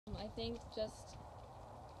think just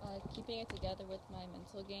keeping it together with my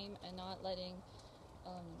mental game and not letting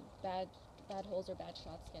bad holes or bad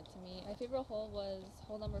shots get to me. My favorite hole was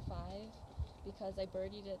hole number 5 because I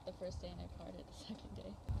birdied it the first day and I parred it the second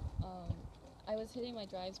day. I was hitting my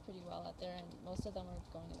drives pretty well out there, and most of them were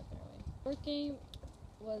going in the fairway. Short game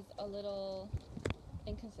was a little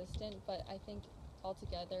inconsistent, but I think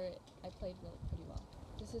altogether I played pretty well.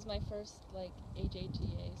 This is my first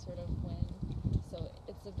AJGA sort of win, so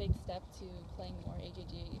it's a big step to playing more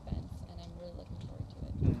AJGA events, and I'm really looking forward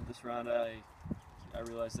to it. This round I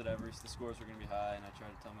realized that the scores were going to be high, and I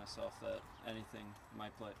tried to tell myself that anything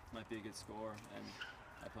might be a good score, and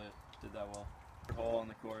I did that well. The hole on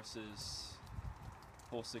the course is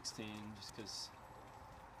hole 16, just because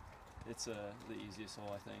it's the easiest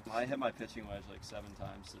hole, I think. I hit my pitching wedge like 7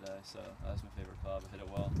 times today, so that was my favorite club. I hit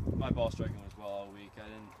it well. My ball striking was well all week.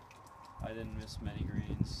 I didn't miss many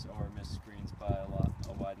greens or miss greens by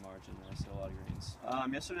a wide margin. I hit a lot of greens.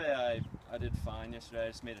 Yesterday I did fine. Yesterday I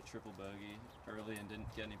just made a triple bogey early and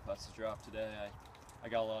didn't get any putts to drop. Today I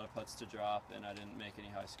got a lot of putts to drop and I didn't make any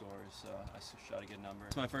high scores, so I shot a good number.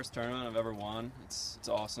 It's my first tournament I've ever won. It's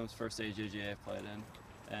awesome. It's the first AJGA I've played in,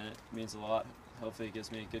 and it means a lot. Hopefully it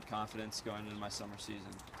gives me good confidence going into my summer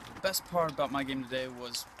season. The best part about my game today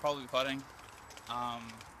was probably putting.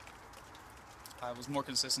 I was more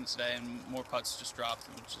consistent today and more putts just dropped,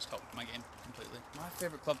 which just helped my game completely. My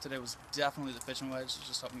favorite club today was definitely the pitching wedge. It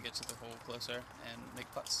just helped me get to the hole closer and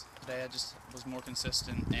make putts. Today I just was more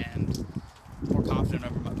consistent and more confident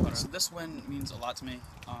over my putter. So this win means a lot to me.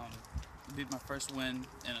 It'd be my first win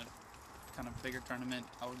in a kind of bigger tournament.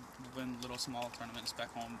 I would win little small tournaments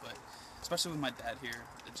back home, but especially with my dad here,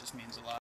 it just means a lot.